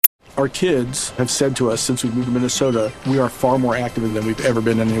Our kids have said to us since we moved to Minnesota, we are far more active than we've ever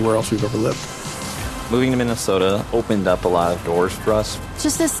been anywhere else we've ever lived. Moving to Minnesota opened up a lot of doors for us.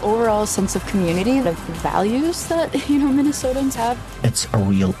 Just this overall sense of community, of values that, Minnesotans have. It's a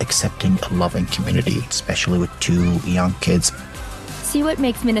real accepting, loving community, especially with 2 young kids. See what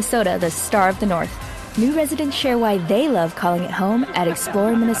makes Minnesota the star of the North. New residents share why they love calling it home at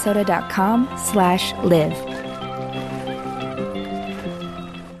exploreminnesota.com/live.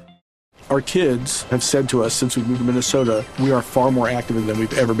 Our kids have said to us since we moved to Minnesota, we are far more active than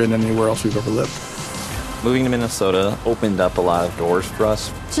we've ever been anywhere else we've ever lived. Moving to Minnesota opened up a lot of doors for us.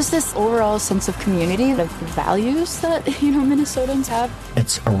 Just this overall sense of community, of values that, Minnesotans have.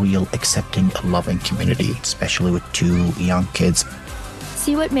 It's a real accepting, loving community, especially with 2 young kids.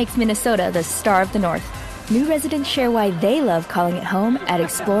 See what makes Minnesota the star of the North. New residents share why they love calling it home at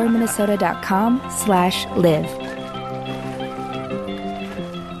exploreminnesota.com/live.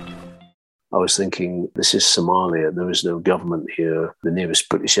 I was thinking, this is Somalia. There is no government here. The nearest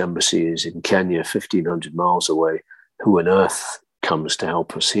British embassy is in Kenya, 1,500 miles away. Who on earth comes to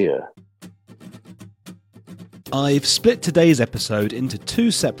help us here? I've split today's episode into 2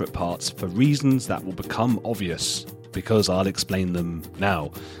 separate parts for reasons that will become obvious, because I'll explain them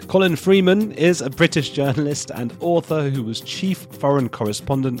now. Colin Freeman is a British journalist and author who was chief foreign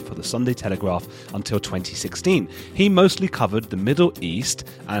correspondent for the Sunday Telegraph until 2016. He mostly covered the Middle East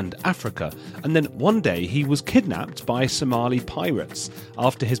and Africa, and then one day he was kidnapped by Somali pirates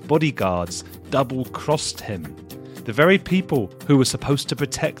after his bodyguards double-crossed him. The very people who were supposed to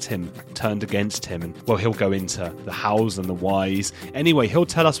protect him turned against him, and well, he'll go into the hows and the whys. Anyway, he'll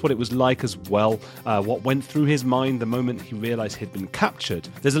tell us what it was like as well, what went through his mind the moment he realised he'd been captured.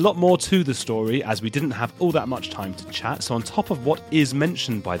 There's a lot more to the story, as we didn't have all that much time to chat, so on top of what is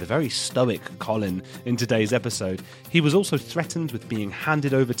mentioned by the very stoic Colin in today's episode, he was also threatened with being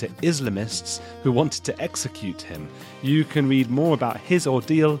handed over to Islamists who wanted to execute him. You can read more about his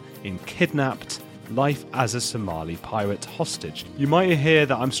ordeal in Kidnapped: Life as a Somali Pirate Hostage. You might hear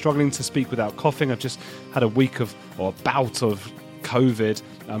that I'm struggling to speak without coughing. I've just had a bout of COVID.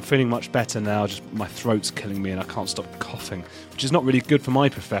 I'm feeling much better now, just my throat's killing me and I can't stop coughing, which is not really good for my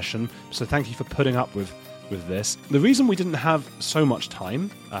profession, so thank you for putting up with this. The reason we didn't have so much time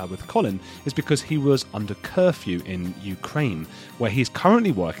with Colin is because he was under curfew in Ukraine, where he's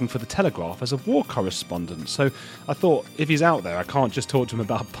currently working for the Telegraph as a war correspondent. So I thought, if he's out there, I can't just talk to him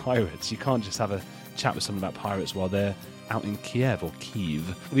about pirates. You can't just have a chat with someone about pirates while they're out in Kiev or Kyiv.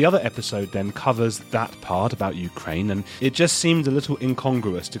 The other episode then covers that part about Ukraine, and it just seemed a little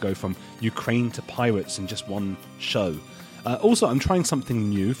incongruous to go from Ukraine to pirates in just one show. Also, I'm trying something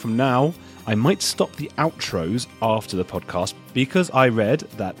new. From now, I might stop the outros after the podcast because I read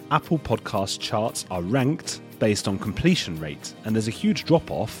that Apple Podcast charts are ranked based on completion rate, and there's a huge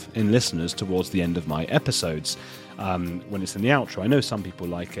drop-off in listeners towards the end of my episodes when it's in the outro. I know some people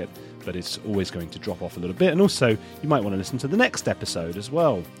like it, but it's always going to drop off a little bit. And also, you might want to listen to the next episode as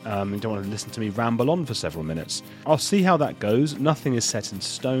well. You don't want to listen to me ramble on for several minutes. I'll see how that goes. Nothing is set in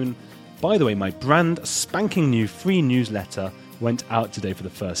stone. By the way, my brand spanking new free newsletter went out today for the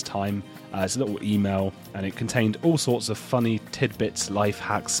first time. It's a little email, and it contained all sorts of funny tidbits, life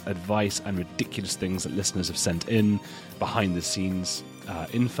hacks, advice, and ridiculous things that listeners have sent in, behind the scenes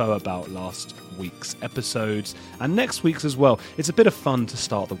info about last week's episodes and next week's as well. It's a bit of fun to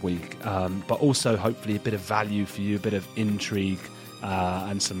start the week, but also hopefully a bit of value for you, a bit of intrigue,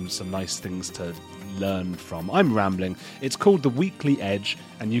 and some nice things to learn from. I'm rambling. It's called The Weekly Edge,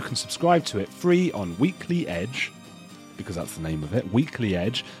 and you can subscribe to it free on Weekly Edge, because that's the name of it,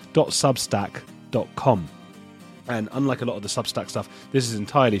 weeklyedge.substack.com. And unlike a lot of the Substack stuff, this is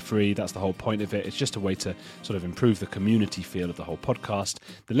entirely free. That's the whole point of it. It's just a way to sort of improve the community feel of the whole podcast.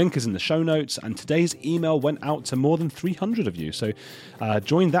 The link is in the show notes, and today's email went out to more than 300 of you. So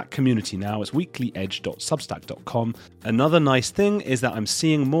join that community now. It's weeklyedge.substack.com. Another nice thing is that I'm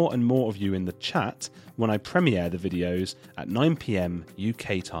seeing more and more of you in the chat when I premiere the videos at 9 p.m.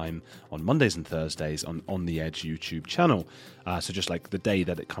 UK time on Mondays and Thursdays on the Edge YouTube channel. So just like the day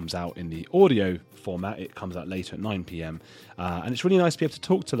that it comes out in the audio format, it comes out later at 9 p.m. And it's really nice to be able to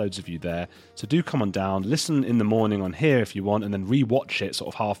talk to loads of you there. So do come on down, listen in the morning on here if you want, and then re-watch it,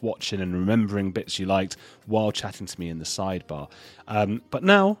 sort of half watching and remembering bits you liked while chatting to me in the sidebar. But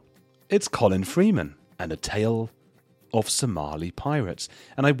now, it's Colin Freeman and a tale of Somali pirates.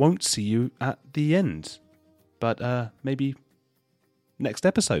 And I won't see you at the end, but maybe next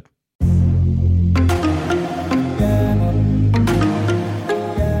episode.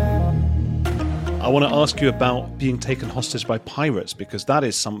 I want to ask you about being taken hostage by pirates, because that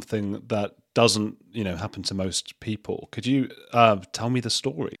is something that doesn't, happen to most people. Could you tell me the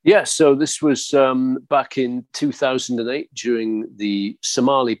story? Yeah, so this was back in 2008 during the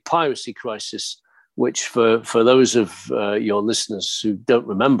Somali piracy crisis, which for those of your listeners who don't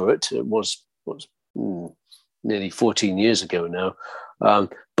remember it, it was nearly 14 years ago now.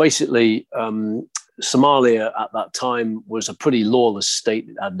 Basically, Somalia at that time was a pretty lawless state.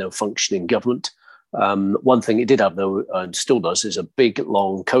 It had no functioning government. One thing it did have, though, and still does, is a big,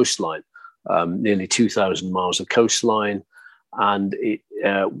 long coastline, nearly 2,000 miles of coastline. And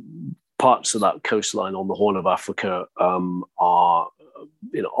parts of that coastline on the Horn of Africa are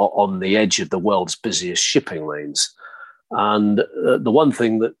on the edge of the world's busiest shipping lanes. And the one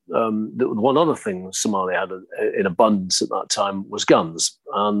other thing Somalia had in abundance at that time was guns.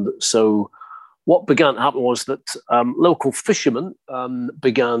 And so what began to happen was that local fishermen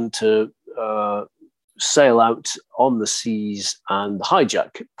began to sail out on the seas and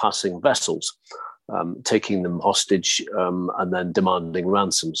hijack passing vessels, taking them hostage and then demanding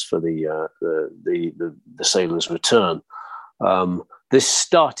ransoms for the sailors' return. This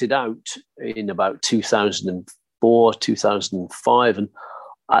started out in about 2004, 2005, and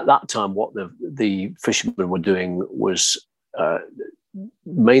at that time, what the fishermen were doing was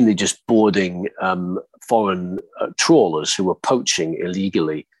mainly just boarding foreign trawlers who were poaching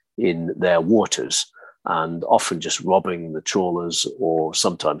illegally in their waters, and often just robbing the trawlers or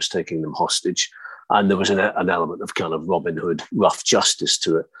sometimes taking them hostage. And there was an element of kind of Robin Hood, rough justice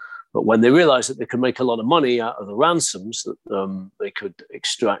to it. But when they realized that they could make a lot of money out of the ransoms that they could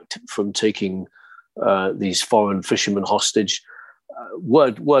extract from taking these foreign fishermen hostage,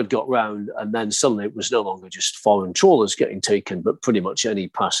 word got round, and then suddenly it was no longer just foreign trawlers getting taken, but pretty much any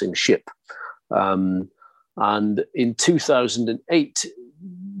passing ship. And in 2008,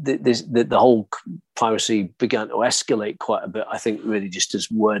 the whole piracy began to escalate quite a bit, I think, really just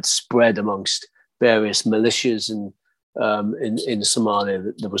as word spread amongst various militias and in Somalia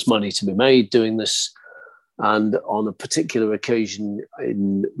that there was money to be made doing this. And on a particular occasion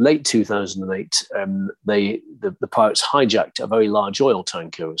in late 2008, the pirates hijacked a very large oil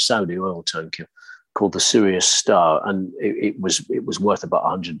tanker, a Saudi oil tanker called the Sirius Star, and it was worth about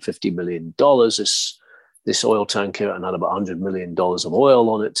 $150 million. This oil tanker, and had about $100 million of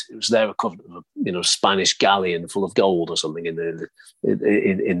oil on it. It was their equivalent of a Spanish galleon full of gold or something in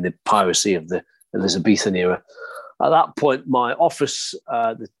the piracy of the Elizabethan era. At that point, my office,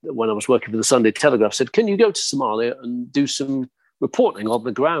 when I was working for the Sunday Telegraph, said, "Can you go to Somalia and do some reporting on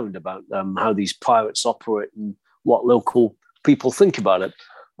the ground about how these pirates operate and what local people think about it?"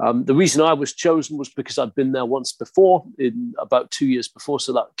 The reason I was chosen was because I'd been there once before, in about 2 years before,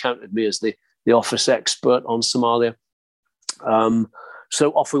 so that counted me as the office expert on Somalia.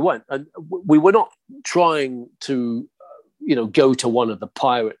 So off we went. And we were not trying to, go to one of the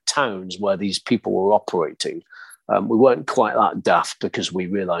pirate towns where these people were operating. We weren't quite that daft because we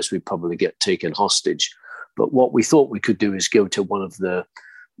realized we'd probably get taken hostage. But what we thought we could do is go to one of the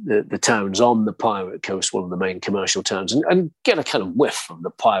towns on the pirate coast, one of the main commercial towns, and get a kind of whiff of the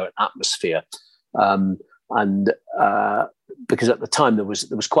pirate atmosphere. Because at the time there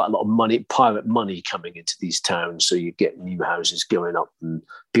was quite a lot of pirate money coming into these towns. So you get new houses going up and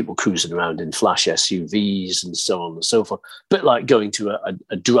people cruising around in flash SUVs and so on and so forth. A bit like going to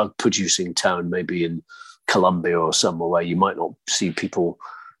a drug producing town, maybe in Colombia or somewhere where you might not see people,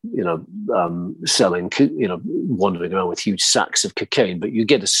 selling, wandering around with huge sacks of cocaine, but you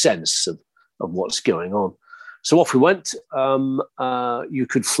get a sense of what's going on. So off we went. You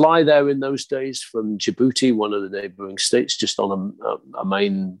could fly there in those days from Djibouti, one of the neighboring states, just on a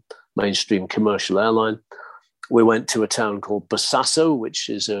mainstream commercial airline. We went to a town called Bosaso, which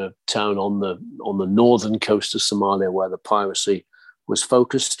is a town on the northern coast of Somalia where the piracy was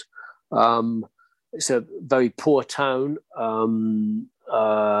focused. It's a very poor town and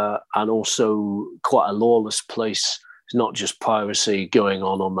also quite a lawless place. It's not just piracy going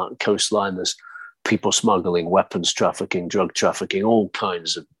on that coastline. There's people smuggling, weapons trafficking, drug trafficking, all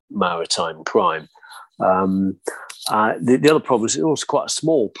kinds of maritime crime. The other problem is it was quite a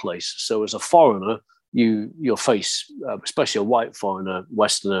small place. So as a foreigner, your face, especially a white foreigner,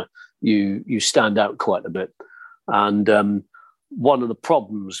 Westerner, you stand out quite a bit. And one of the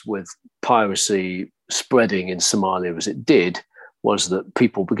problems with piracy spreading in Somalia as it did was that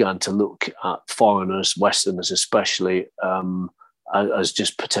people began to look at foreigners, Westerners especially, as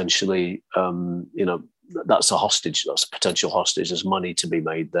just potentially, that's a hostage, that's a potential hostage. There's money to be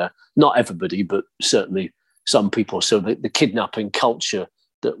made there. Not everybody, but certainly some people. So the kidnapping culture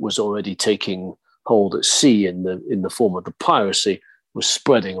that was already taking hold at sea in the form of the piracy was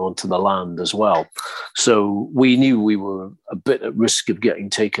spreading onto the land as well. So we knew we were a bit at risk of getting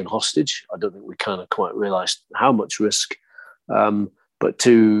taken hostage. I don't think we kind of quite realized how much risk. But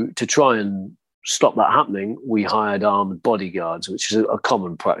to try and stop that happening, we hired armed bodyguards, which is a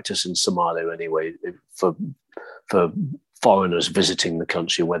common practice in Somalia anyway, for foreigners visiting the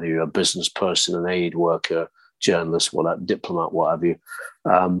country, whether you're a business person, an aid worker, journalist, whatever, diplomat, what have you.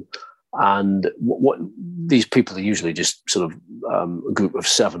 And what these people are usually just sort of a group of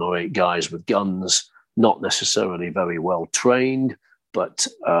 7 or 8 guys with guns, not necessarily very well trained, but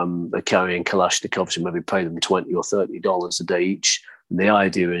they're carrying Kalashnikovs and maybe pay them $20 or $30 a day each. And the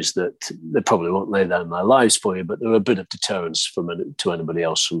idea is that they probably won't lay down their lives for you, but they're a bit of deterrence to anybody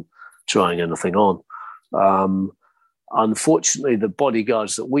else from trying anything on. Unfortunately, the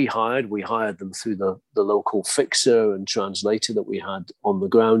bodyguards that we hired them through the local fixer and translator that we had on the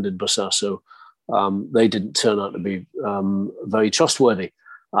ground in Bosaso. They didn't turn out to be very trustworthy.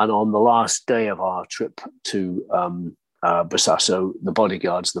 And on the last day of our trip to Bosaso, the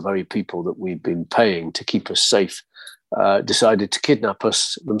bodyguards, the very people that we'd been paying to keep us safe, decided to kidnap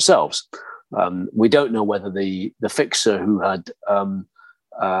us themselves. We don't know whether the fixer who had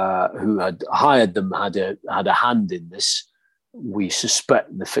hired them had a hand in this. We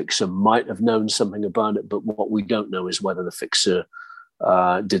suspect the fixer might have known something about it, but what we don't know is whether the fixer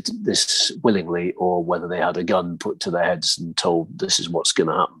did this willingly or whether they had a gun put to their heads and told this is what's going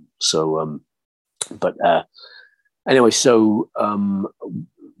to happen. So, anyway, so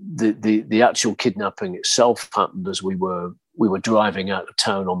the actual kidnapping itself happened as we were driving out of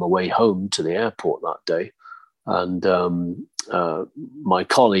town on the way home to the airport that day. And my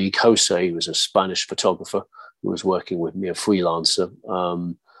colleague, Jose, who was a Spanish photographer who was working with me, a freelancer.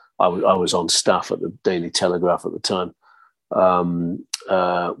 I was on staff at the Daily Telegraph at the time.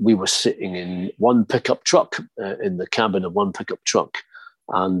 We were sitting in one pickup truck, in the cabin of one pickup truck.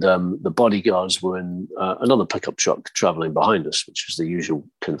 And the bodyguards were in another pickup truck traveling behind us, which was the usual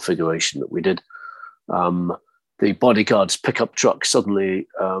configuration that we did. The bodyguards' pickup truck suddenly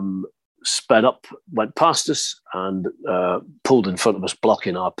sped up, went past us, and pulled in front of us,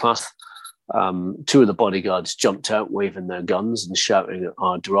 blocking our path. 2 of the bodyguards jumped out, waving their guns and shouting at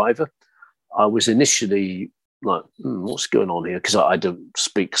our driver. I was initially like, what's going on here? Because I don't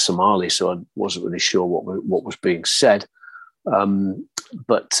speak Somali, so I wasn't really sure what was being said.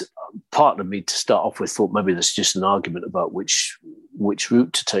 But part of me, to start off with, thought maybe there's just an argument about which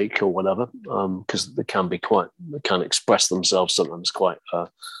route to take or whatever, because they can express themselves sometimes quite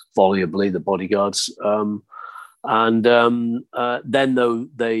volubly, the bodyguards. Then though,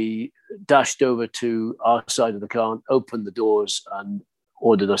 they dashed over to our side of the car, opened the doors and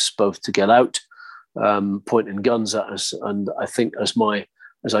ordered us both to get out, pointing guns at us. And I think as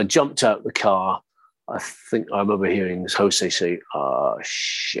I jumped out the car, I think I remember hearing Jose say,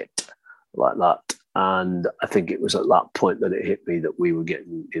 shit, like that. And I think it was at that point that it hit me that we were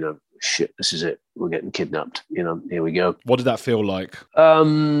getting, shit, this is it. We're getting kidnapped. Here we go. What did that feel like?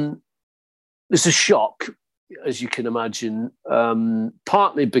 It's a shock, as you can imagine,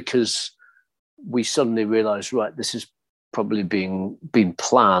 partly because we suddenly realized, right, this is probably been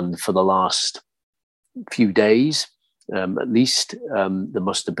planned for the last few days, at least. There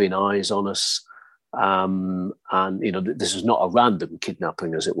must have been eyes on us. And this is not a random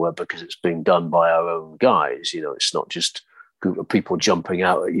kidnapping, as it were, because it's being done by our own guys. It's not just a group of people jumping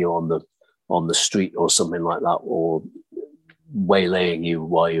out at you on the street or something like that, or waylaying you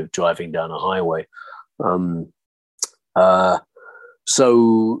while you're driving down a highway.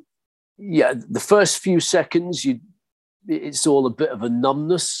 So yeah, the first few seconds it's all a bit of a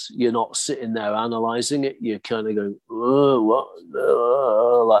numbness. You're not sitting there analyzing it. You're kind of going, what,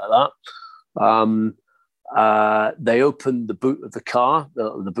 like that. They opened the boot of the car,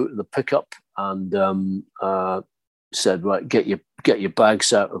 the boot of the pickup, and said, right, get your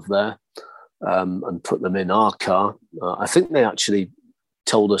bags out of there, and put them in our car. I think they actually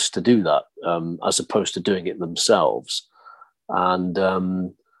told us to do that, as opposed to doing it themselves.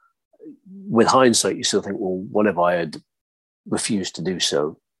 And with hindsight, you still think, well, what if I had refused to do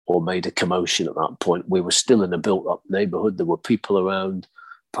so or made a commotion at that point? We were still in a built-up neighborhood. There were people around.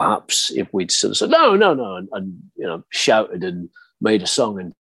 Perhaps if we'd sort of said, no, and shouted and made a song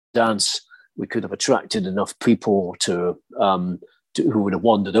and dance, we could have attracted enough people to who would have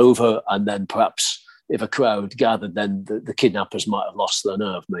wandered over, and then perhaps if a crowd gathered, then the kidnappers might have lost their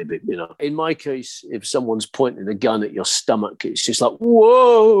nerve, maybe, you know. In my case, if someone's pointing a gun at your stomach, it's just like,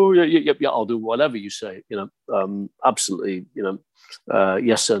 whoa, yeah, I'll do whatever you say, you know. Absolutely, you know.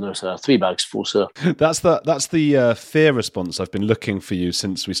 Yes sir, no sir, 3 bags full, sir. That's the fear response I've been looking for you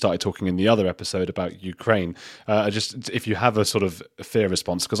since we started talking in the other episode about Ukraine. Just if you have a sort of fear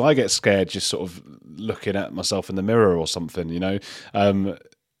response, because I get scared just sort of looking at myself in the mirror or something, you know.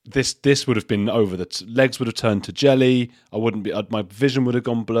 This would have been over. The legs would have turned to jelly. My vision would have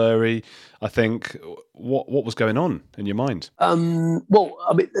gone blurry. I think. What was going on in your mind? Well,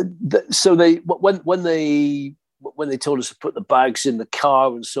 I mean, so when they told us to put the bags in the car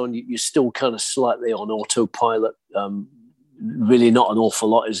and so on, you're still kind of slightly on autopilot. Really not an awful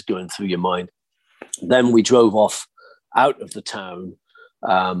lot is going through your mind. Then we drove off out of the town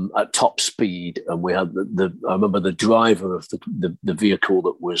at top speed, and we had I remember the driver of the vehicle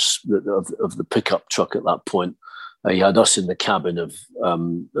that was of the pickup truck at that point. He had us in the cabin of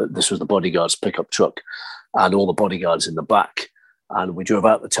this was the bodyguard's pickup truck, and all the bodyguards in the back. And we drove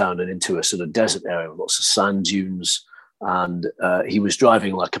out the town and into a sort of desert area with lots of sand dunes. And he was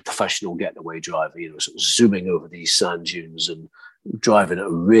driving like a professional getaway driver, you know, sort of zooming over these sand dunes and driving at a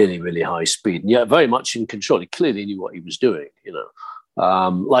really, really high speed. And yet very much in control. He clearly knew what he was doing, you know,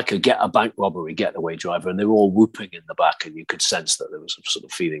 like a bank robbery getaway driver. And they were all whooping in the back, and you could sense that there was a sort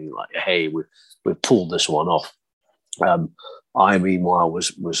of feeling like, hey, we've pulled this one off. I, meanwhile,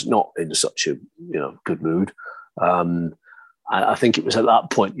 was not in such a, you know, good mood. I think it was at that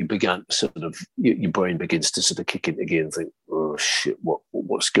point you began to sort of, your brain begins to sort of kick into gear and think, oh shit,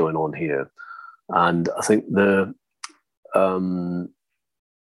 what's going on here? And I think the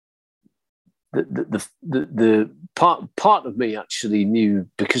part of me actually knew,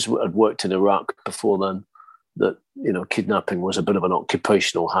 because I'd worked in Iraq before then, that, you know, kidnapping was a bit of an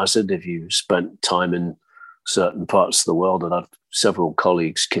occupational hazard if you spent time in certain parts of the world. And I've several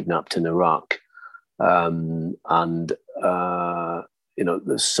colleagues kidnapped in Iraq. You know,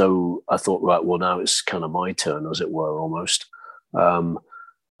 so I thought, right, well, now it's kind of my turn, as it were, almost.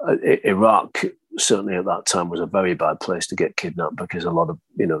 Iraq, certainly at that time, was a very bad place to get kidnapped, because a lot of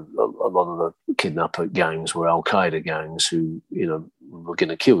the kidnapper gangs were Al-Qaeda gangs who, you know, were going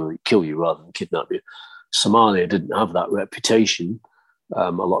to kill you rather than kidnap you. Somalia didn't have that reputation.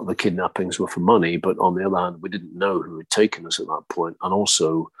 A lot of the kidnappings were for money, but on the other hand, we didn't know who had taken us at that point. And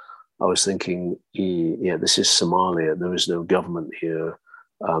also, I was thinking, yeah, this is Somalia. There is no government here.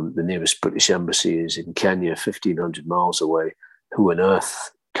 The nearest British embassy is in Kenya, 1,500 miles away. Who on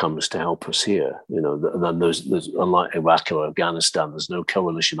earth comes to help us here? You know, and then there's unlike Iraq or Afghanistan, there's no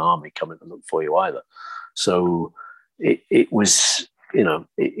coalition army coming to look for you either. So it was, you know,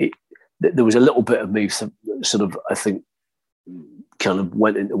 there was a little bit of me sort of, I think, kind of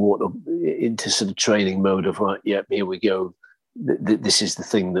went into sort of training mode of, right, yeah, here we go. This is the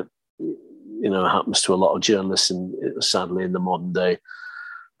thing that, you know, happens to a lot of journalists, and sadly in the modern day.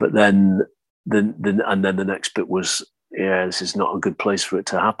 But then the next bit was, yeah, this is not a good place for it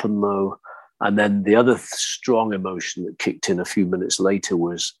to happen, though. And then the other strong emotion that kicked in a few minutes later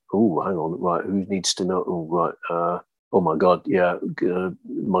was, oh, hang on, right, who needs to know? Oh, right, oh my God, yeah,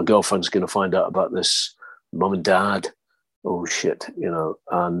 my girlfriend's going to find out about this. Mum and Dad, oh shit, you know.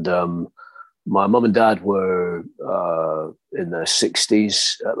 And my mum and dad were in their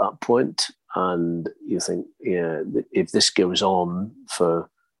 60s at that point, and you think, yeah, if this goes on for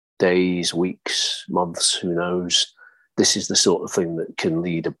days, weeks, months, who knows, this is the sort of thing that can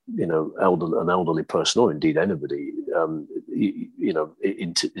lead an elderly person, or indeed anybody,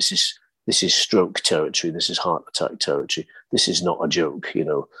 into this is stroke territory, this is heart attack territory, this is not a joke. You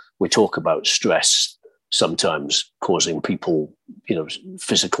know, we talk about stress sometimes causing people, you know,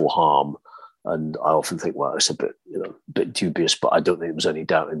 physical harm. And I often think, well, it's a bit dubious, but I don't think there's any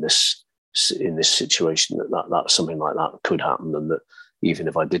doubt in this situation that something like that could happen, and that even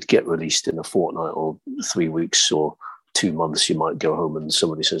if I did get released in a fortnight or 3 weeks or 2 months, you might go home and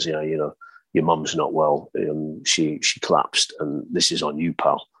somebody says, yeah, you know, your mum's not well, she collapsed, and this is on you,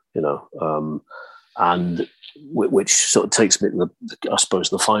 pal. You know, and which sort of takes me to I suppose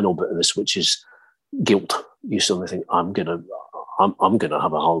the final bit of this, which is guilt. You suddenly think, I'm gonna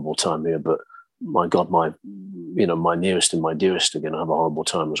have a horrible time here, but my God, my nearest and my dearest are going to have a horrible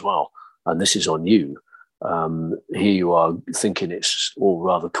time as well, and this is on you. Here you are thinking it's all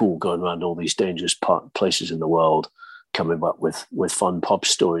rather cool, going around all these dangerous places in the world, coming up with fun pub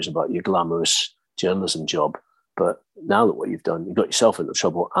stories about your glamorous journalism job. But now that what you've done, you've got yourself into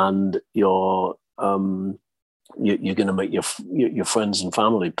trouble, and you're going to make your friends and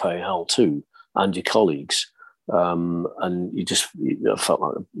family pay hell too, and your colleagues. And you felt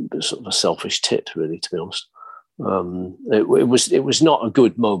like a sort of a selfish tit, really, to be honest. It was not a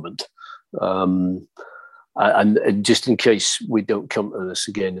good moment. And just in case we don't come to this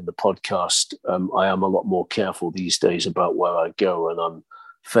again in the podcast, I am a lot more careful these days about where I go, and I'm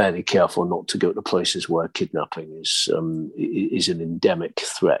fairly careful not to go to places where kidnapping is an endemic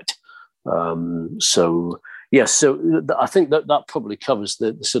threat. So I think that probably covers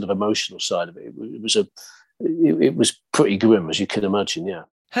the sort of emotional side of it. It was pretty grim, as you can imagine. Yeah.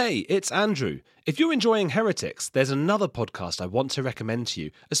 Hey, it's Andrew. If you're enjoying Heretics, there's another podcast I want to recommend to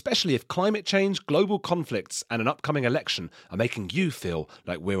you, especially if climate change, global conflicts, and an upcoming election are making you feel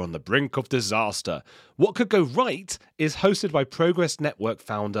like we're on the brink of disaster. What Could Go Right is hosted by Progress Network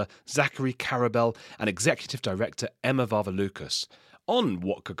founder Zachary Karabell and executive director Emma Varvaloucas. On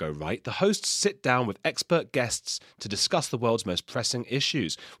What Could Go Right, the hosts sit down with expert guests to discuss the world's most pressing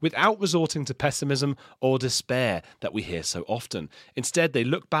issues without resorting to pessimism or despair that we hear so often. Instead, they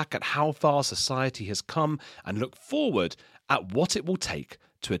look back at how far society has come and look forward at what it will take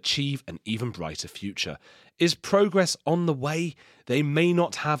to achieve an even brighter future. Is progress on the way? They may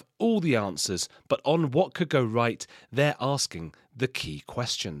not have all the answers, but on What Could Go Right, they're asking the key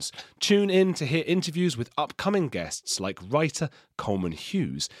questions. Tune in to hear interviews with upcoming guests like writer Coleman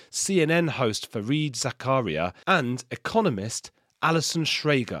Hughes, CNN host Fareed Zakaria, and economist Alison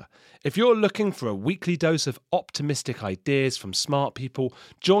Schrager. If you're looking for a weekly dose of optimistic ideas from smart people,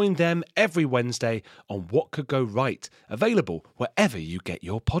 join them every Wednesday on What Could Go Right, available wherever you get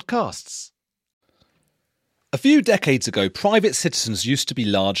your podcasts. A few decades ago, private citizens used to be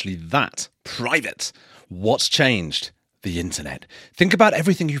largely that, private. What's changed? The internet. Think about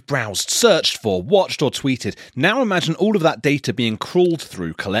everything you've browsed, searched for, watched or tweeted. Now imagine all of that data being crawled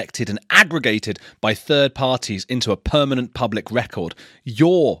through, collected and aggregated by third parties into a permanent public record.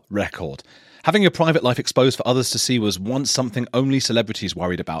 Your record. Having your private life exposed for others to see was once something only celebrities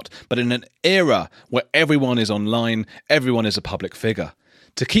worried about. But in an era where everyone is online, everyone is a public figure.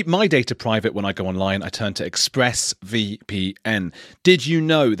 To keep my data private when I go online, I turn to ExpressVPN. Did you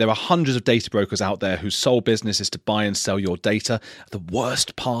know there are hundreds of data brokers out there whose sole business is to buy and sell your data? The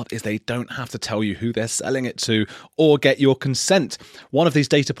worst part is they don't have to tell you who they're selling it to or get your consent. One of these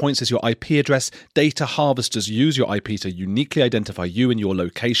data points is your IP address. Data harvesters use your IP to uniquely identify you and your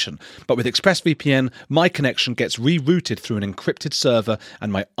location. But with ExpressVPN, my connection gets rerouted through an encrypted server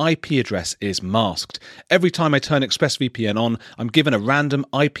and my IP address is masked. Every time I turn ExpressVPN on, I'm given a random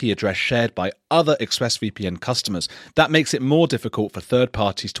IP address shared by other ExpressVPN customers. That makes it more difficult for third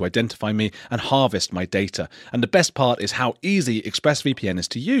parties to identify me and harvest my data. And the best part is how easy ExpressVPN is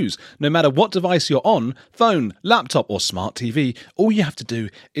to use. No matter what device you're on, phone, laptop or smart TV, all you have to do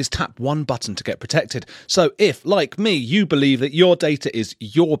is tap one button to get protected. So if, like me, you believe that your data is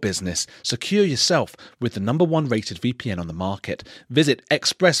your business, secure yourself with the #1 rated VPN on the market. Visit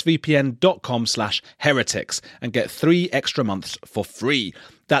expressvpn.com/heretics and get 3 extra months for free.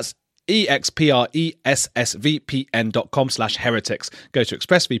 That's expressvpn.com/heretics. Go to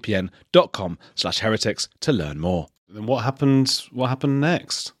expressvpn.com/heretics to learn more. Then what happened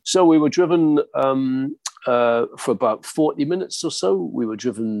next? So we were driven for about 40 minutes or so. We were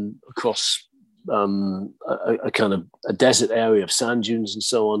driven across a kind of a desert area of sand dunes and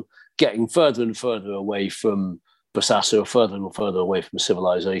so on, getting further and further away from Bosaso, further and further away from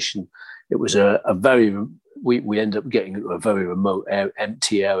civilization. It was we ended up getting into a very remote,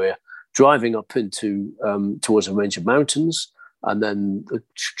 empty area, driving up into towards a range of mountains, and then the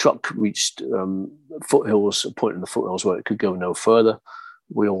truck reached foothills, a point in the foothills where it could go no further.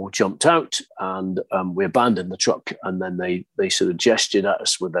 We all jumped out and we abandoned the truck, and then they sort of gestured at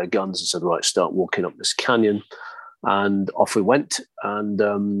us with their guns and said, right, start walking up this canyon. And off we went,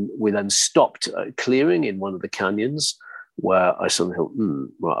 and we then stopped at a clearing in one of the canyons, where I suddenly thought,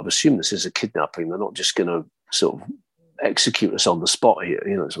 well, I've assumed this is a kidnapping. They're not just going to sort of execute us on the spot here,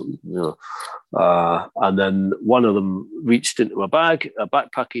 and then one of them reached into a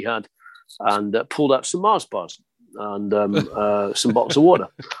backpack he had, and pulled out some Mars bars and some bottles of water,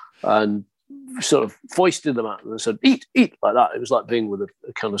 and sort of foisted them at them and said, eat, like that. It was like being with a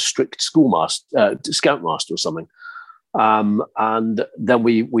kind of strict scoutmaster or something. And then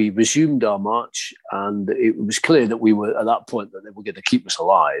we resumed our march, and it was clear that we were at that point that they were going to keep us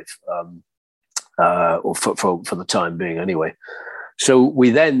alive, or for the time being anyway. So we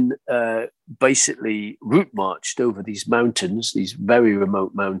then basically route marched over these mountains, these very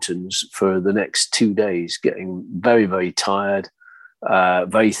remote mountains, for the next 2 days, getting very, very tired,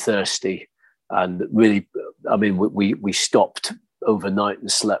 very thirsty, and really, I mean, we stopped overnight and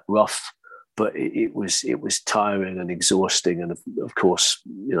slept rough. But it was tiring and exhausting, and of course,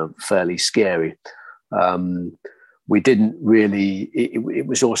 fairly scary. We didn't really. It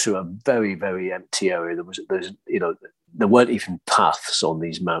was also a very, very empty area. There weren't even paths on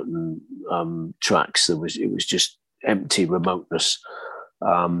these mountain tracks. It was just empty remoteness.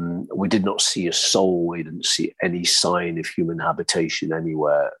 We did not see a soul. We didn't see any sign of human habitation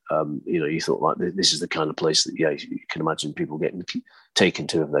anywhere. You thought, like, this is the kind of place that, you can imagine people getting taken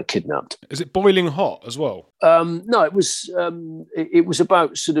to if they're kidnapped. Is it boiling hot as well? No, it was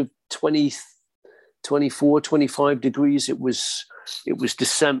about sort of 24, 25 degrees. It was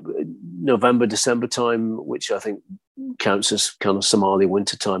November, December time, which I think counts as kind of Somali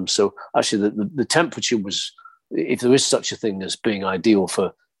winter time. So actually the temperature was, if there is such a thing as being ideal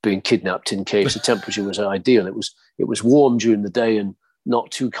for being kidnapped in caves, the temperature was ideal. It was warm during the day and not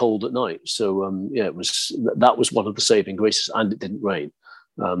too cold at night. So that was one of the saving graces, and it didn't rain.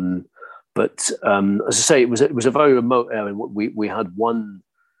 But as I say, it was a very remote area. We had one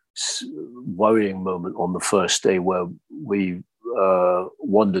worrying moment on the first day where we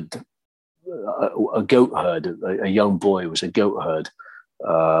wandered. A goat herd, a young boy was a goat herd,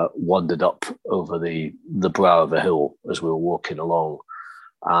 wandered up over the brow of a hill as we were walking along,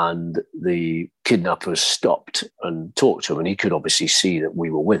 and the kidnappers stopped and talked to him, and he could obviously see that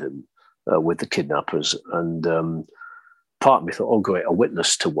we were with him, with the kidnappers. And part of me thought, oh great, a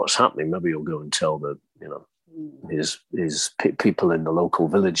witness to what's happening. Maybe he'll go and tell his people in the local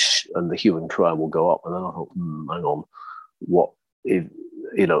village, and the hue and cry will go up. And then I thought, hang on, what if,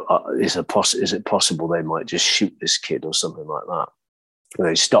 is it possible they might just shoot this kid or something like that? And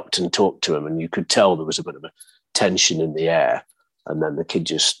they stopped and talked to him, and you could tell there was a bit of a tension in the air, and then the kid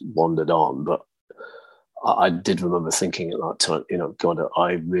just wandered on. But I did remember thinking at that time, God,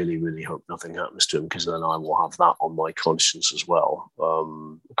 I really, really hope nothing happens to him, because then I will have that on my conscience as well.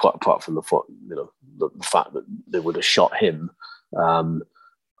 Quite apart from the fact that they would have shot him.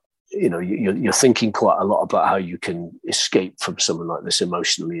 You're thinking quite a lot about how you can escape from something like this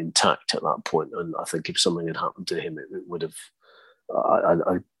emotionally intact at that point. And I think if something had happened to him, it would have,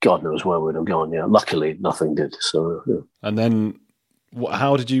 God knows where we'd have gone. Yeah, luckily nothing did. So. Yeah. And then,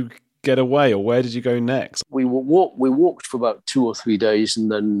 how did you get away, or where did you go next? We walked for about 2 or 3 days, and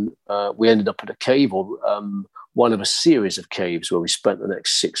then we ended up at a cave, or one of a series of caves, where we spent the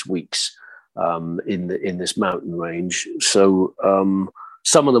next 6 weeks in this mountain range. So.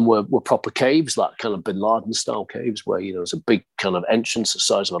 Some of them were proper caves, like kind of Bin Laden style caves, where there's a big kind of entrance the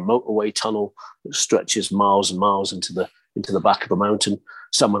size of a motorway tunnel that stretches miles and miles into the back of a mountain.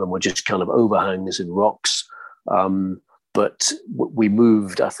 Some of them were just kind of overhangs in rocks. But we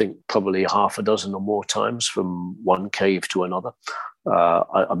moved, I think, probably half a dozen or more times from one cave to another.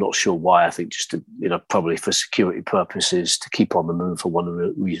 I'm not sure why. I think just to, probably for security purposes, to keep on the move for one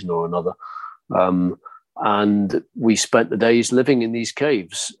reason or another. And we spent the days living in these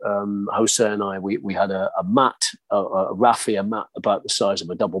caves. Jose and I, we had a mat, a raffia mat about the size of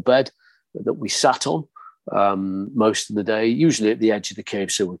a double bed that we sat on most of the day, usually at the edge of the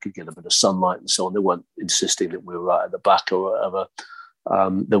cave so we could get a bit of sunlight and so on. They weren't insisting that we were right at the back or whatever.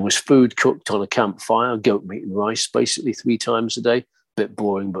 There was food cooked on a campfire, goat meat and rice, basically 3 times a day. Bit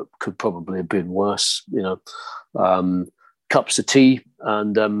boring, but could probably have been worse, cups of tea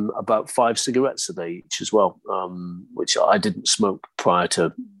and about 5 cigarettes a day each as well, which I didn't smoke prior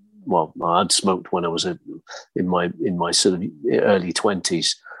to. Well, I had smoked when I was in my sort of early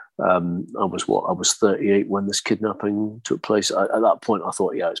 20s. I was 38 when this kidnapping took place. At that point, I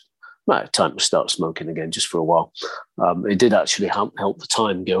thought, it's time to start smoking again, just for a while. It did actually help the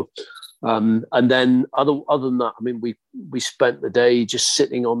time go. And then other than that, I mean, we spent the day just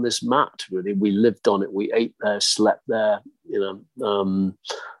sitting on this mat, really. We lived on it. We ate there, slept there,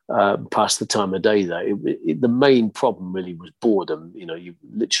 passed the time of day there. The main problem really was boredom. You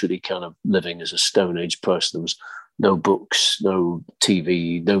literally kind of living as a Stone Age person. There was no books, no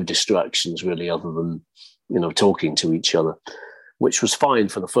TV, no distractions really, other than, talking to each other, which was fine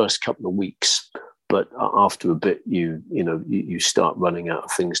for the first couple of weeks. But after a bit, you start running out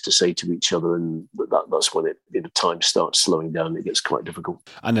of things to say to each other, and that's when time starts slowing down. It gets quite difficult.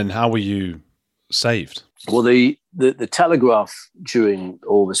 And then, how were you saved? Well, the telegraph during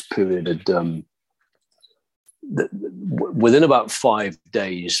all this period had, within about 5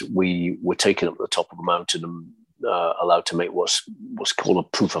 days, we were taken up to the top of a mountain and allowed to make what's called a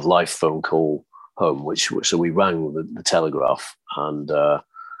proof of life phone call home. So we rang the telegraph and.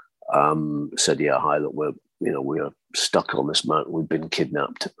 Said, hi, look, we're stuck on this mountain. We've been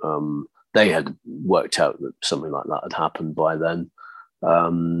kidnapped. They had worked out that something like that had happened by then.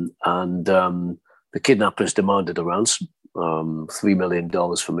 The kidnappers demanded a ransom, $3 million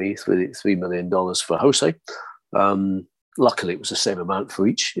for me, $3 million for Jose. luckily, it was the same amount for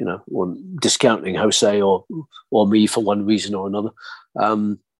each. One discounting Jose or me for one reason or another.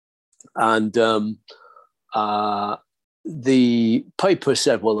 The paper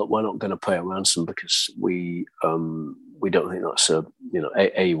said, well, that we're not going to pay a ransom because we don't think that's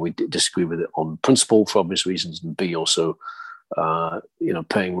we disagree with it on principle for obvious reasons, and B, also,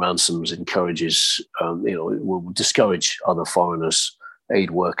 paying ransoms encourages, will discourage other foreigners,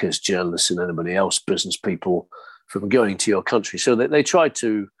 aid workers, journalists, and anybody else, business people, from going to your country. So they tried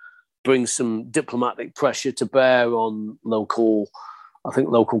to bring some diplomatic pressure to bear on local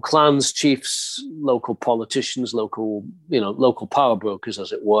clans chiefs, local politicians, local power brokers,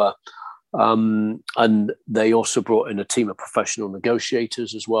 as it were. And they also brought in a team of professional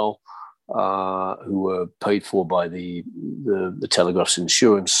negotiators as well, who were paid for by the Telegraph's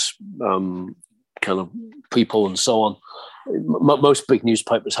insurance kind of people and so on. Most big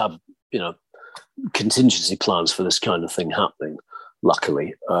newspapers have, contingency plans for this kind of thing happening,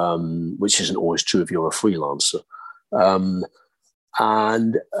 luckily, which isn't always true if you're a freelancer.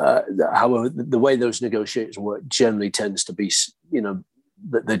 However, the way those negotiators work generally tends to be,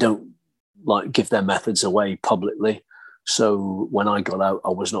 that they don't give their methods away publicly. So when I got out, I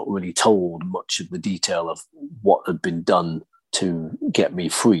was not really told much of the detail of what had been done to get me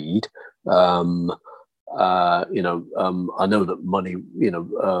freed. I know that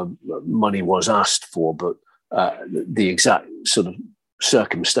money was asked for, but the exact sort of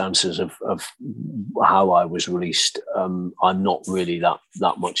circumstances of how I was released, I'm not really that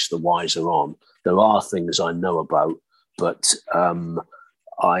much the wiser on. There are things I know about, but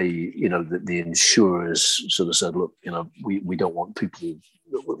the insurers sort of said, look, we don't want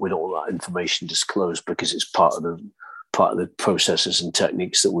that information disclosed because it's part of the processes and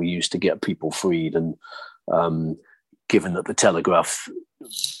techniques that we use to get people freed. And given that the Telegraph,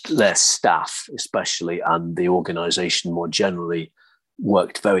 their staff especially, and the organisation more generally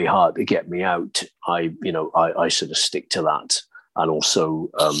worked very hard to get me out, I sort of stick to that. And also,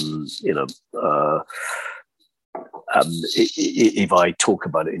 if I talk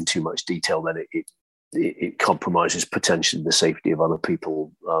about it in too much detail, then it compromises potentially the safety of other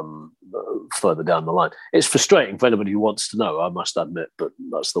people further down the line. It's frustrating for anybody who wants to know, I must admit, but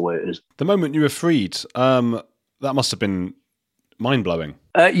that's the way it is. The moment you were freed, that must have been mind-blowing.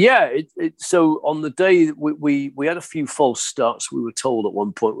 So on the day we had a few false starts. We were told at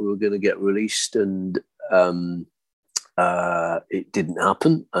one point we were going to get released, and it didn't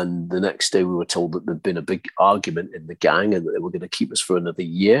happen. And the next day we were told that there'd been a big argument in the gang and that they were going to keep us for another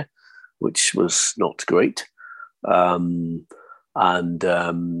year, which was not great. But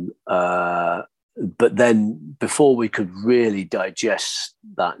then before we could really digest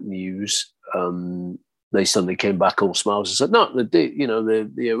that news, they suddenly came back all smiles and said, no,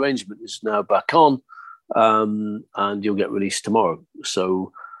 the arrangement is now back on, and you'll get released tomorrow.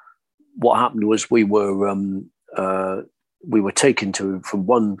 So what happened was we were taken from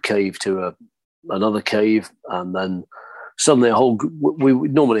one cave to another cave, and then suddenly we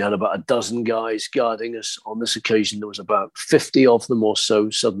normally had about a dozen guys guarding us. On this occasion, there was about 50 of them or so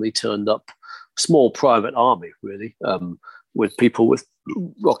suddenly turned up. Small private army, really, with people with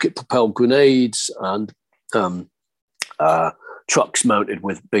rocket-propelled grenades and trucks mounted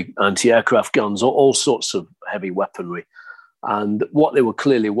with big anti-aircraft guns, all sorts of heavy weaponry. And what they were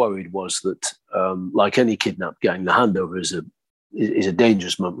clearly worried was that, like any kidnapped gang, the handover is a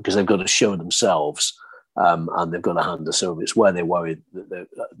dangerous moment because they've got to show themselves, and they've got to hand us over. It's where they're worried that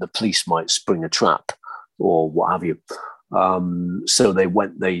the police might spring a trap or what have you. So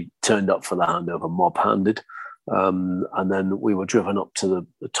they turned up for the handover mob-handed, and then we were driven up to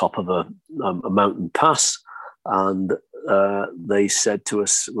the top of a mountain pass, and they said to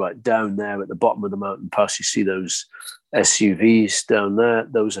us, right down there at the bottom of the mountain pass, you see those SUVs down there?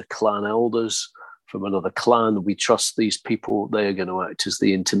 Those are clan elders from another clan. We trust these people. They are going to act as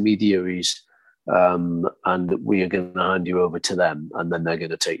the intermediaries, and we are going to hand you over to them, and then they're going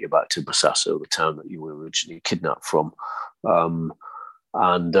to take you back to Bosaso, the town that you were originally kidnapped from. And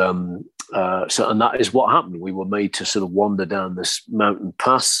that is what happened. We were made to sort of wander down this mountain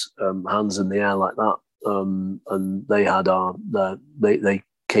pass, hands in the air like that, and they had they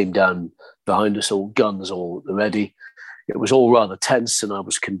came down behind us, all guns all ready. It was all rather tense, and I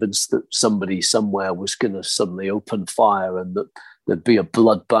was convinced that somebody somewhere was going to suddenly open fire and that there'd be a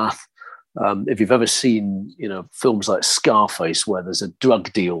bloodbath. If you've ever seen, films like Scarface, where there's a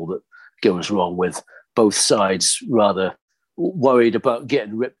drug deal that goes wrong with both sides rather worried about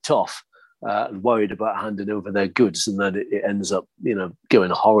getting ripped off, and worried about handing over their goods, and then it ends up,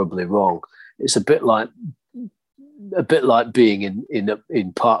 going horribly wrong. It's a bit like a bit like being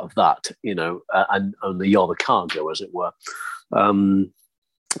in part of that, and only you're the cargo, as it were.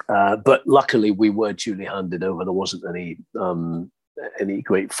 But luckily, we were duly handed over. There wasn't any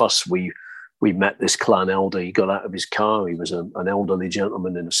great fuss. We met this clan elder. He got out of his car. He was an elderly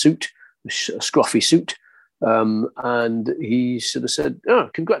gentleman in a suit, a scruffy suit, and he sort of said, "Oh,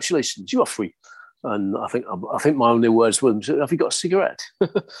 congratulations, you are free." And I think my only words were, "Have you got a cigarette?"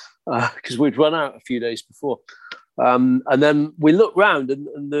 Because we'd run out a few days before. And then we looked round,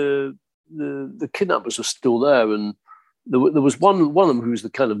 and the kidnappers were still there, and there was one of them who was the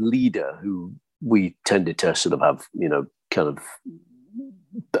kind of leader who we tended to sort of have, kind of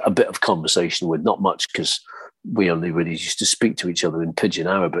a bit of conversation with, not much because we only really used to speak to each other in pidgin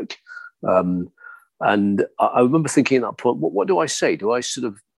Arabic. And I remember thinking at that point, what do I say? Do I sort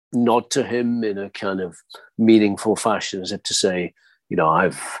of nod to him in a kind of meaningful fashion, as if to say,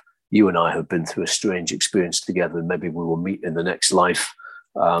 you and I have been through a strange experience together, and maybe we will meet in the next life,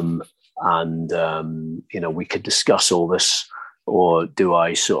 and we could discuss all this? Or do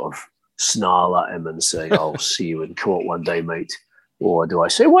I sort of snarl at him and say, "I'll see you in court one day, mate"? Or do I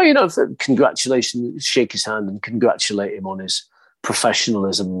say, "Well, congratulations," shake his hand and congratulate him on his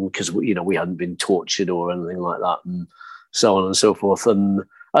professionalism because we hadn't been tortured or anything like that, and so on and so forth. And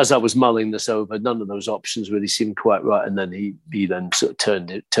as I was mulling this over, none of those options really seemed quite right. And then he then sort of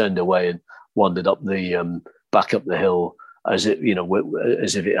turned away and wandered up back up the hill as if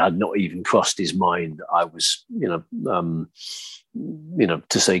it had not even crossed his mind. I was,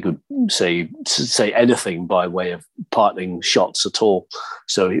 to say anything by way of parting shots at all.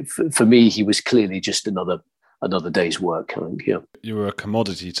 So for me, he was clearly just another day's work, I think. Yeah, you were a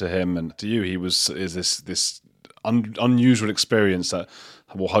commodity to him, and to you, is this unusual experience that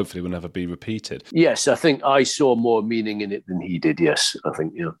hopefully will never be repeated. Yes, I think I saw more meaning in it than he did. Yes, I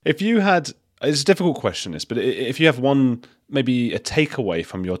think. Yeah. If you had, it's a difficult question, but if you have one, maybe a takeaway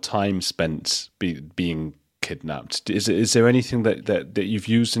from your time spent being kidnapped, is there anything that you've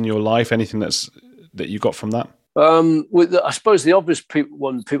used in your life? Anything that you got from that? I suppose the obvious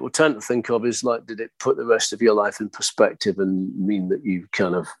one people tend to think of is like, did it put the rest of your life in perspective and mean that you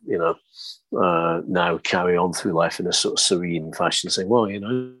kind of, now carry on through life in a sort of serene fashion, saying, well,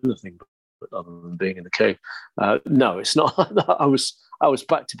 nothing but other than being in the cave. No, it's not. I was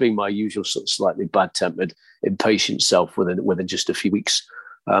back to being my usual sort of slightly bad-tempered, impatient self within just a few weeks.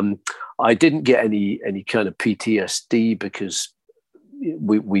 I didn't get any kind of PTSD because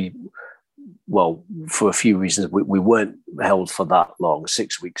well, for a few reasons, we weren't held for that long.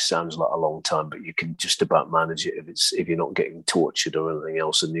 6 weeks sounds like a long time, but you can just about manage it if you're not getting tortured or anything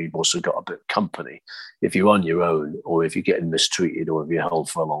else. And you've also got a bit of company. If you're on your own, or if you're getting mistreated, or if you're held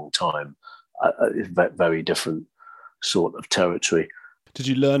for a long time, it's very different sort of territory. Did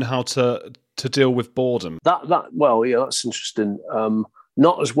you learn how to deal with boredom? Well, yeah, that's interesting.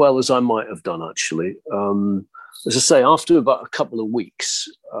 Not as well as I might have done, actually. As I say, after about a couple of weeks,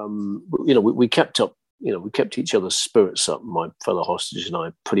 we kept up, we kept each other's spirits up, my fellow hostages and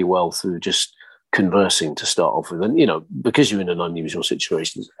I, pretty well through just conversing to start off with. And, because you're in an unusual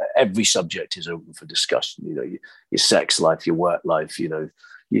situation, every subject is open for discussion. Your sex life, your work life, you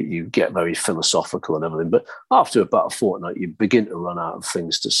get very philosophical and everything. But after about a fortnight, you begin to run out of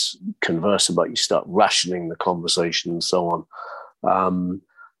things to converse about. You start rationing the conversation and so on.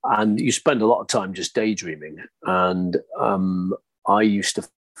 And you spend a lot of time just daydreaming. And I used to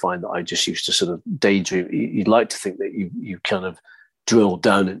find that I just used to sort of daydream. You'd like to think that you kind of drill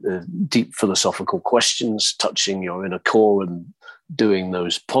down into deep philosophical questions, touching your inner core and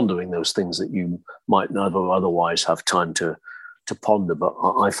pondering those things that you might never otherwise have time to ponder. But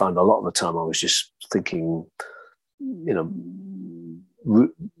I found a lot of the time I was just thinking,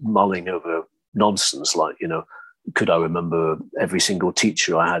 mulling over nonsense like, could I remember every single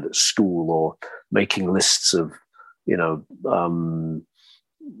teacher I had at school, or making lists of,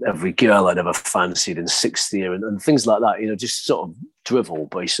 every girl I'd ever fancied in sixth year and things like that, just sort of drivel,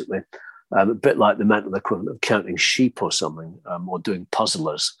 basically. A bit like the mental equivalent of counting sheep or something, or doing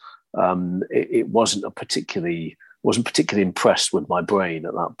puzzlers. It wasn't particularly impressed with my brain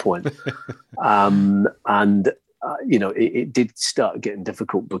at that point. It did start getting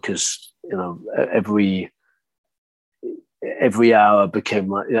difficult because, every hour became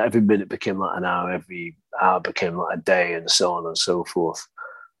like, every minute became like an hour, every hour became like a day, and so on and so forth.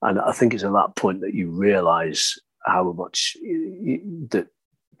 And I think it's at that point that you realize how much that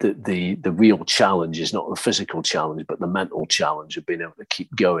the real challenge is not the physical challenge, but the mental challenge of being able to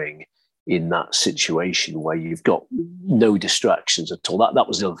keep going in that situation where you've got no distractions at all. That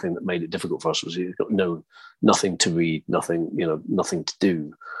was the other thing that made it difficult for us, was you've got nothing to read, nothing to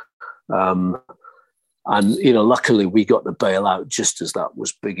do. And, luckily we got the bailout just as that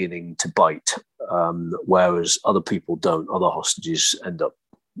was beginning to bite, whereas other people don't. Other hostages end up,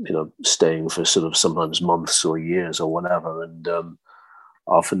 staying for sort of sometimes months or years or whatever. And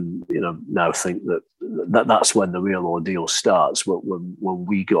often, now think that's when the real ordeal starts, when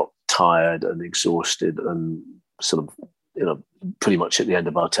we got tired and exhausted and sort of, pretty much at the end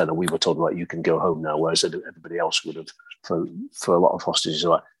of our tenure, we were told, right, you can go home now, whereas everybody else would have, for a lot of hostages,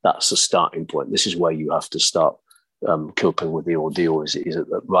 like, that's the starting point. This is where you have to start coping with the ordeal, is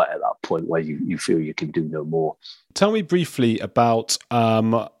right at that point where you feel you can do no more. Tell me briefly about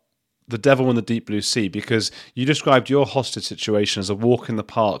The Devil in the Deep Blue Sea, because you described your hostage situation as a walk in the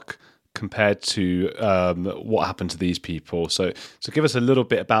park compared to what happened to these people. So give us a little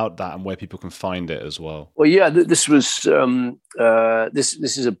bit about that and where people can find it as well. Well, yeah, this was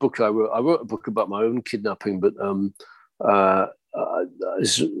this is a book I wrote. I wrote a book about my own kidnapping, but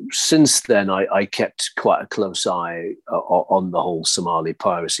since then I kept quite a close eye on the whole Somali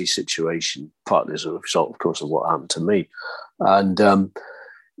piracy situation, partly as a result, of course, of what happened to me, and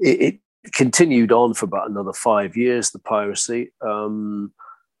it continued on for about another 5 years, the piracy.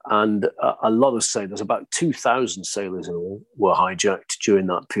 And a lot of sailors, about 2,000 sailors in all, were hijacked during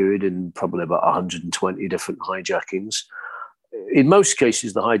that period in probably about 120 different hijackings. In most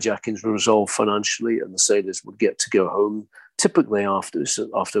cases, the hijackings were resolved financially and the sailors would get to go home, typically after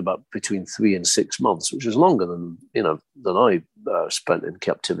about between 3 and 6 months, which is longer than I spent in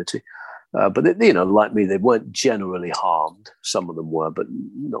captivity. But like me, they weren't generally harmed. Some of them were, but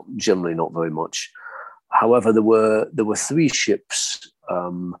generally not very much. However, there were 3 ships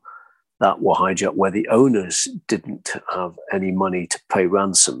that were hijacked where the owners didn't have any money to pay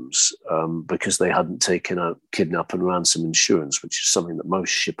ransoms because they hadn't taken out kidnap and ransom insurance, which is something that most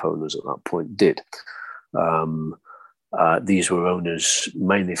ship owners at that point did. These were owners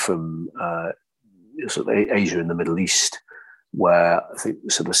mainly from sort of Asia and the Middle East, where I think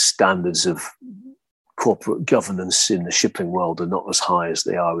sort of standards of corporate governance in the shipping world are not as high as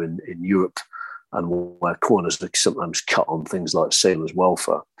they are in Europe, and where corners are sometimes cut on things like sailors'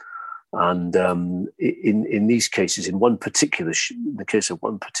 welfare. And in these cases, in the case of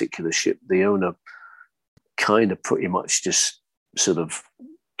one particular ship, the owner kind of pretty much just sort of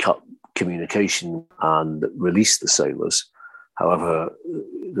cut communication and released the sailors. However,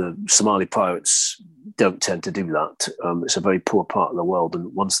 the Somali pirates don't tend to do that. It's a very poor part of the world,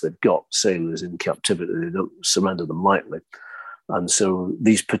 and once they've got sailors in captivity, they don't surrender them lightly. And so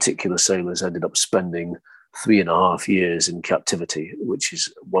these particular sailors ended up spending 3.5 years in captivity, which is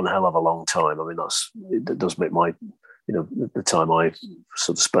one hell of a long time. I mean, it does make my, the time I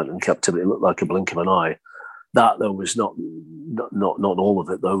sort of spent in captivity look like a blink of an eye. That, though, was not all of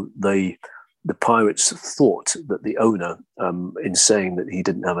it, though. The pirates thought that the owner, in saying that he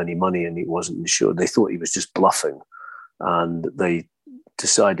didn't have any money and he wasn't insured, they thought he was just bluffing. And they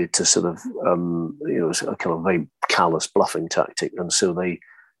decided to sort of, it was a kind of very callous bluffing tactic. And so they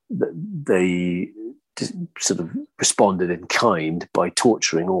sort of responded in kind by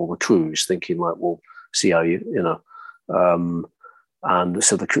torturing all the crews, thinking like, well, see how and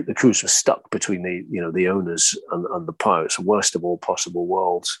so the crews were stuck between the owners and the pirates, worst of all possible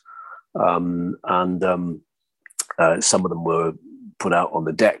worlds. Some of them were put out on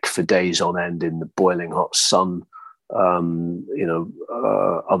the deck for days on end in the boiling hot sun.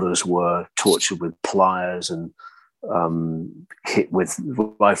 Others were tortured with pliers and hit with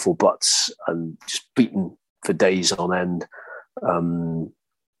rifle butts and just beaten for days on end.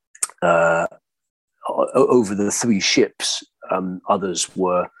 Over the 3 ships, others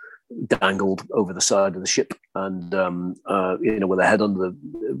were dangled over the side of the ship and with their head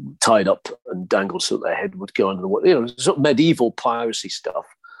tied up and dangled so that their head would go under the water. Sort of medieval piracy stuff.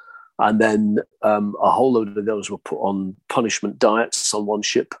 And then a whole load of those were put on punishment diets on one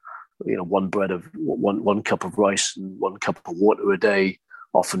ship. One cup of rice and 1 cup of water a day,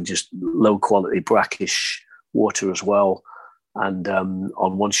 often just low quality brackish water as well. And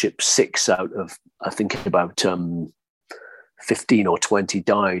on one ship, 6 out of, I think, about 15 or 20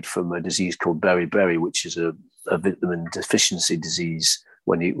 died from a disease called beriberi, which is a vitamin deficiency disease.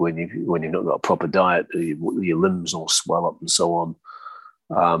 When you've not got a proper diet, your limbs all swell up and so on.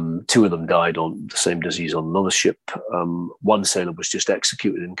 2 of them died on the same disease on another ship. 1 sailor was just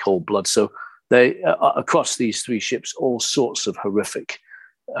executed in cold blood. So they across these 3 ships, all sorts of horrific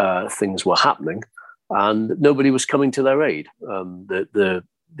things were happening, and nobody was coming to their aid.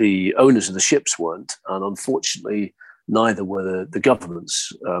 The owners of the ships weren't, and unfortunately, neither were the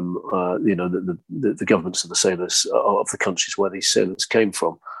governments. The governments of the sailors of the countries where these sailors came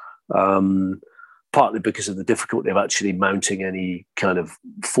from. partly because of the difficulty of actually mounting any kind of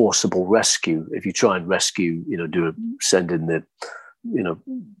forcible rescue. If you try and rescue, send in the,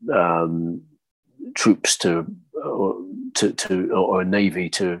 troops or a navy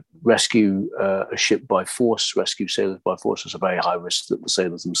to rescue a ship by force, rescue sailors by force, is a very high risk that the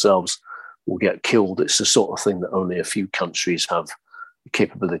sailors themselves will get killed. It's the sort of thing that only a few countries have the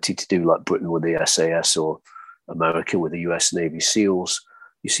capability to do, like Britain with the SAS or America with the US Navy SEALs.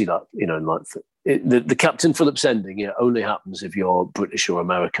 You see that, the Captain Phillips ending, only happens if you're British or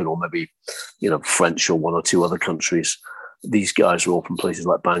American or maybe, French or one or two other countries. These guys are all from places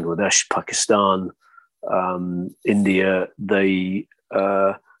like Bangladesh, Pakistan, India. They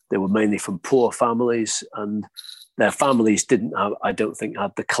were mainly from poor families, and their families didn't have, I don't think,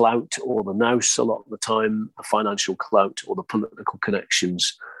 had the clout or the nous a lot of the time, the financial clout or the political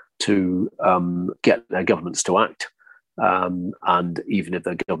connections to get their governments to act. And even if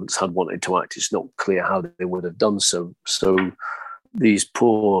their governments had wanted to act, it's not clear how they would have done so. So these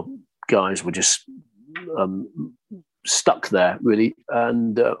poor guys were just stuck there, really.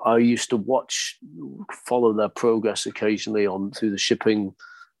 And I used to follow their progress occasionally through the shipping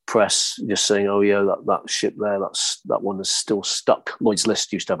press, just saying, oh yeah, that ship there, that one is still stuck. Lloyd's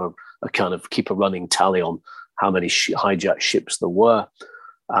List used to have a kind of keep a running tally on how many hijacked ships there were.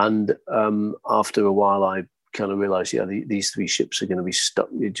 And after a while, I kind of realized, these 3 ships are going to be stuck.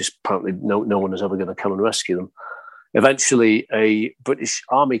 Just apparently no one is ever going to come and rescue them. Eventually, a British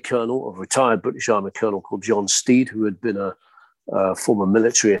Army colonel, a retired British Army colonel called John Steed, who had been a former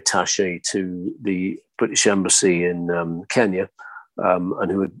military attaché to the British Embassy in Kenya, and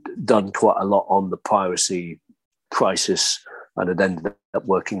who had done quite a lot on the piracy crisis and had ended up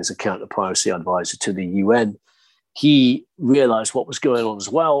working as a counter-piracy advisor to the UN. He realized what was going on as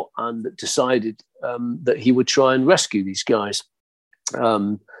well and decided that he would try and rescue these guys.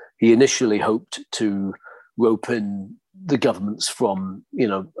 He initially hoped to rope in the governments from,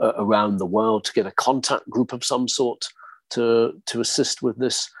 around the world to get a contact group of some sort to assist with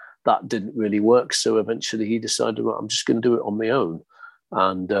this. That didn't really work. So eventually he decided, well, I'm just going to do it on my own.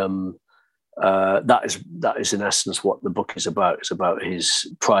 And that is in essence what the book is about. It's about his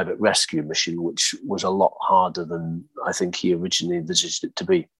private rescue mission, which was a lot harder than I think he originally envisaged it to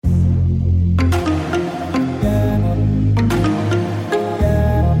be.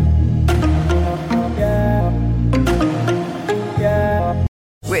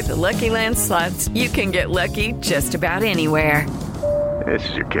 With the Lucky Land Slots, you can get lucky just about anywhere. This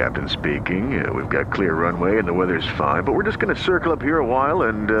is your captain speaking. We've got clear runway and the weather's fine, but we're just going to circle up here a while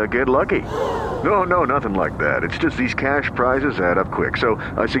and get lucky. No, nothing like that. It's just these cash prizes add up quick. So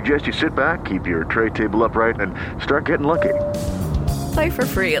I suggest you sit back, keep your tray table upright, and start getting lucky. Play for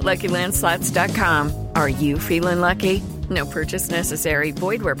free at LuckyLandSlots.com. Are you feeling lucky? No purchase necessary.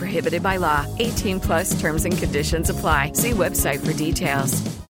 Void where prohibited by law. 18+ terms and conditions apply. See website for details.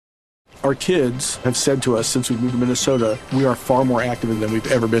 Our kids have said to us since we moved to Minnesota, we are far more active than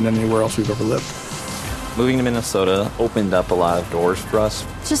we've ever been anywhere else we've ever lived. Moving to Minnesota opened up a lot of doors for us.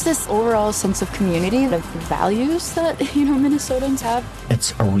 Just this overall sense of community, the values that, Minnesotans have.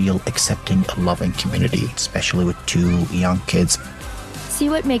 It's a real accepting, loving community, especially with 2 young kids. See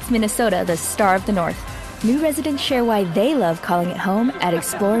what makes Minnesota the star of the North. New residents share why they love calling it home at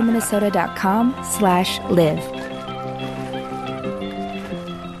exploreminnesota.com/live.